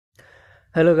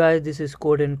Hello guys, this is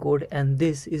CodeNCode and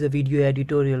this is a video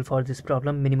editorial for this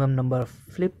problem, minimum number of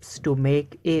flips to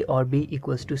make A or B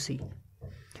equals to C.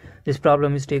 This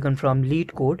problem is taken from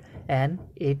LeetCode and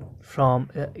it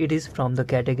is from the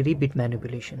category bit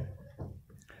manipulation.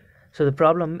 So the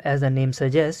problem, as the name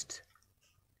suggests,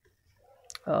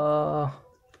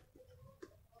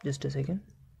 just a second.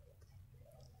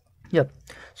 Yep.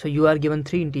 So you are given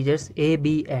three integers A,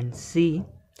 B and C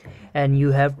and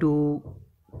you have to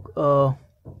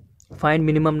find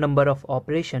minimum number of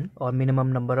operation or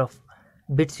minimum number of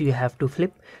bits you have to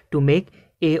flip to make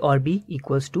A or B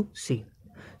equals to C.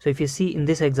 So if you see in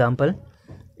this example,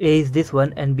 A is this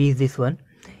one and B is this one.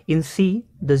 In C,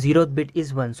 the 0th bit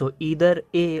is 1. So either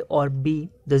A or B,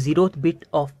 the 0th bit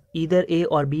of either A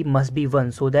or B must be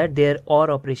 1 so that their OR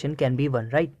operation can be 1,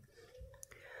 right?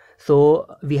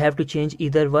 So we have to change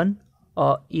either one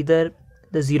or either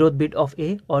the 0th bit of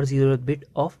A or 0th bit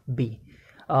of B.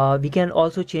 We can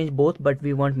also change both, but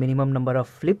we want minimum number of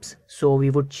flips, so we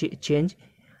would change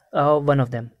one of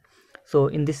them. So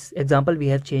in this example we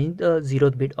have changed the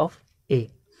 0th bit of A.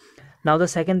 Now the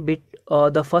second bit,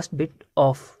 the first bit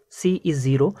of C is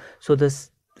 0, so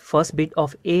this first bit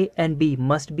of A and B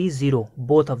must be 0,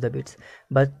 both of the bits,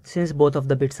 but since both of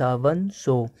the bits are 1,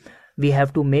 so we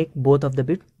have to make both of the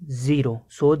bits 0,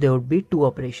 so there would be two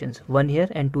operations, one here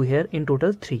and two here, in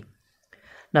total 3.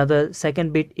 Now the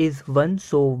second bit is 1,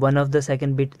 so one of the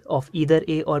second bit of either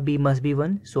A or B must be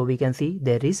 1, so we can see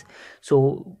there is,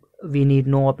 so we need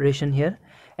no operation here.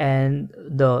 And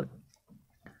the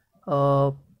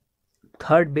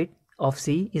third bit of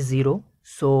C is 0,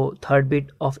 so third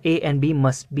bit of A and B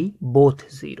must be both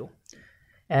 0,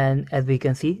 and as we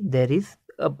can see there is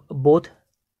both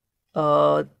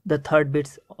the third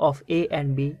bits of A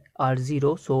and B are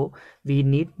 0, so we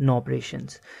need no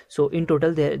operations. So in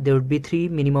total there would be 3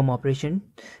 minimum operation,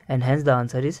 and hence the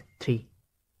answer is 3.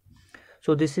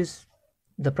 So this is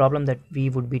the problem that we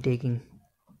would be taking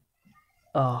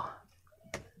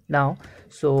now.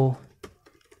 So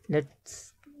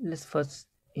let's first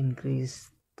increase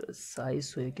the size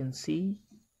so you can see.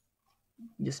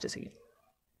 Just a second.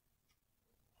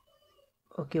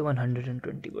 Okay,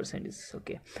 120% is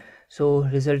okay. So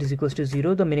result is equals to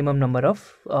 0, the minimum number of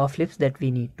flips that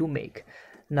we need to make.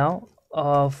 Now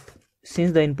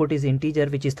since the input is integer,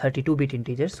 which is 32-bit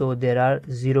integer, so there are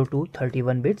 0 to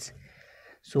 31 bits,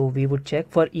 so we would check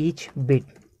for each bit.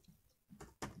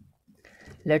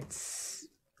 Let's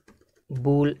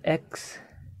bool x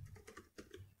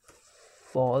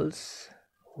false,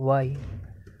 y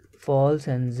false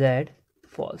and z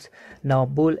false. Now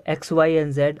bool x, y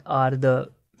and z are the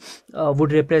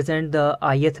would represent the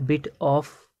ith bit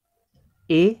of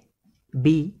A,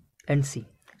 B and C.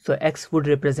 So x would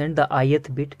represent the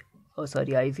ith bit,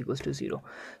 I is equals to 0,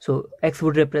 so x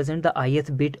would represent the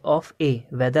ith bit of A,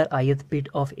 whether ith bit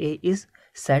of A is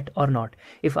set or not.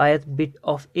 If ith bit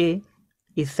of A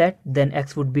is set, then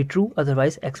x would be true,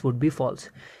 otherwise x would be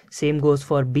false. Same goes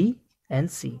for B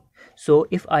and C. So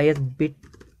if ith bit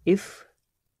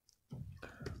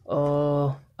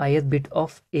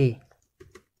of A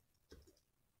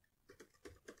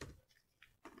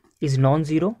is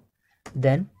non-zero,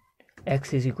 then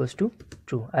x is equals to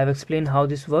true. I have explained how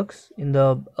this works in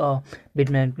the bit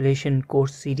manipulation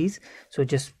course series, so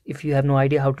just if you have no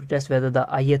idea how to test whether the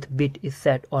ith bit is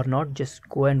set or not, just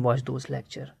go and watch those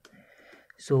lectures.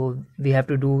 So we have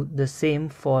to do the same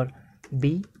for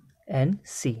B and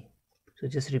C. So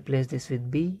just replace this with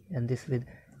B and this with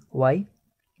Y,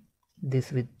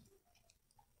 this with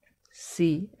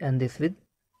C and this with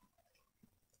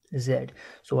Z.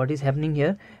 So what is happening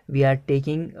here, we are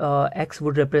taking x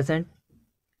would represent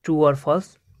true or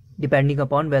false depending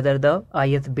upon whether the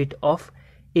ith bit of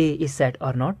A is set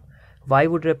or not. Y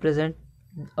would represent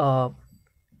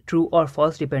true or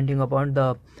false depending upon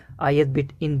the ith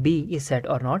bit in B is set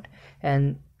or not,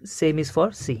 and same is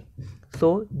for C.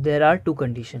 So there are two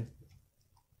conditions.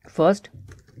 First,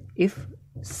 if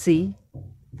C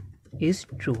is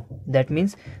true, that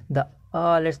means the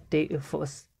let's take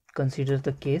first consider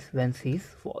the case when C is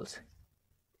false.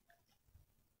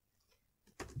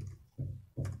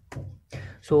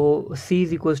 So C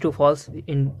is equals to false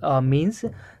in means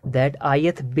that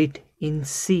ith bit in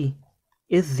C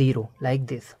is 0, like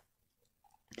this.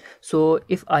 So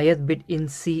if ith bit in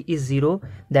C is 0,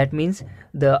 that means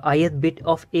the ith bit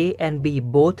of A and B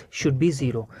both should be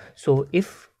 0. So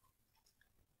if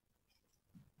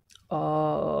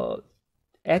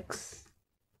x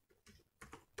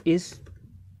is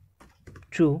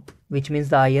true, which means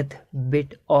the ith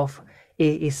bit of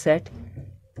A is set,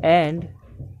 and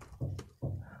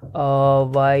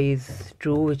y is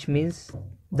true, which means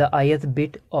the ith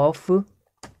bit of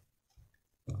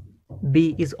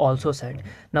B is also set.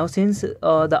 Now since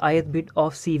the ith bit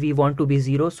of C we want to be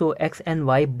 0, so X and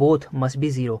Y both must be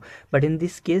 0. But in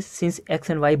this case, since X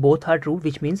and Y both are true,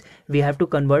 which means we have to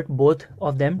convert both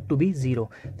of them to be 0.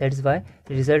 That is why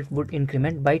the result would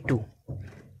increment by 2.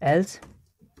 Else,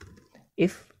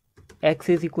 if X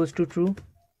is equals to true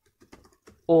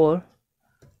or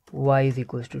Y is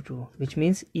equals to true, which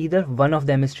means either one of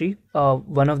them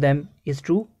is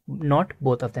true, not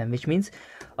both of them, which means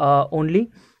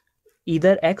only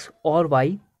either X or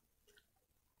Y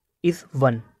is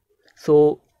 1.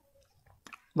 So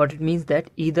what it means that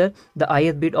either the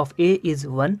ith bit of A is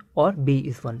 1 or B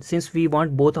is 1. Since we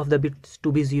want both of the bits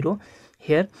to be 0,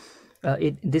 here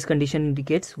this condition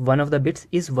indicates one of the bits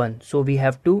is 1, so we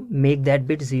have to make that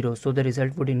bit 0, so the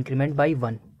result would increment by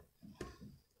 1.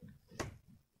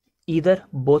 Either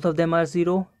both of them are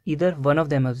 0, either one of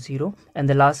them is 0, and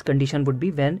the last condition would be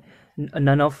when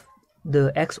none of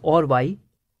the X or Y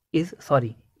is,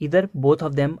 either both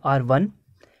of them are 1,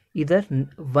 either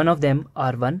one of them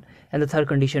are 1, and the third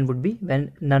condition would be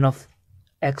when none of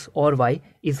X or Y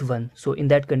is 1. So in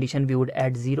that condition we would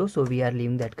add 0, so we are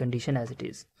leaving that condition as it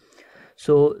is.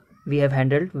 So we have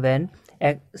handled when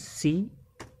C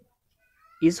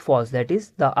is false, that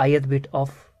is the ith bit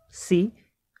of C.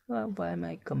 Why am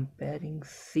I comparing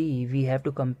C? We have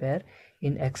to compare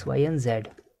in X, Y and Z.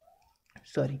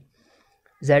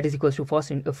 Z is equals to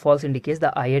false indicates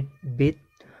the ith bit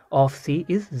of C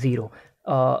is 0.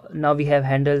 Now we have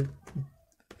handled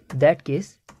that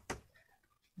case,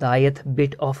 the ith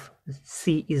bit of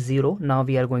C is 0. Now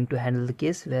we are going to handle the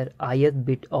case where ith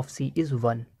bit of C is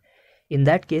 1. In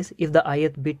that case, if the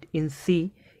ith bit in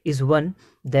C is 1,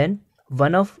 then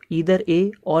one of either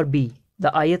A or B,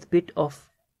 the ith bit of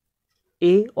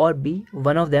A or B,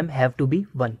 one of them have to be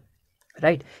 1,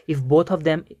 right? If both of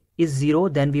them is 0,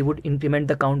 then we would increment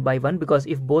the count by 1, because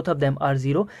if both of them are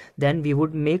 0, then we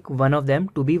would make one of them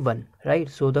to be 1, right?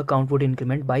 So the count would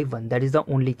increment by 1. That is the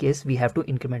only case we have to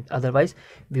increment, otherwise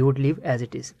we would leave as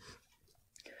it is.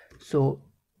 So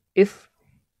if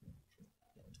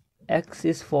X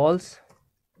is false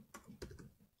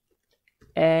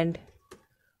and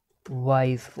Y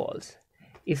is false,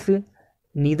 if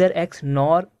neither X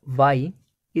nor Y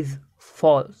is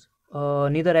false,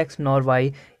 neither X nor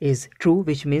Y is true,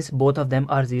 which means both of them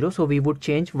are 0, so we would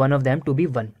change one of them to be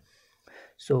 1.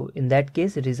 So in that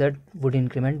case, the result would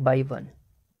increment by 1,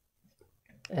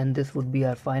 and this would be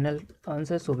our final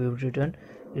answer, so we would return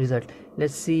result.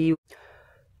 Let's see.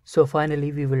 So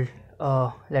finally we will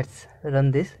let's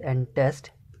run this and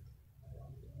test.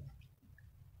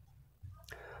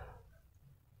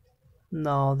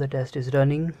 Now the test is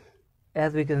running.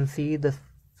 As we can see, the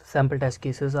sample test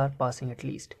cases are passing at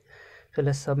least. So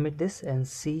let's submit this and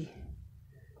see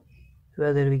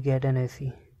whether we get an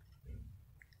AC.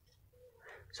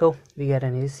 So we get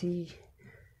an AC,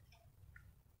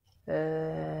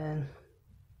 and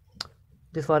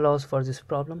this was all for this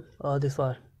problem. This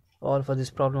was all for this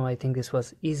problem. I think this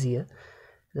was easier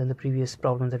than the previous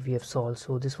problem that we have solved.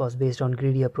 So this was based on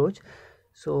greedy approach.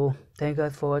 So thank you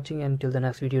guys for watching, and till the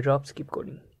next video drops, keep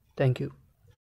coding. Thank you.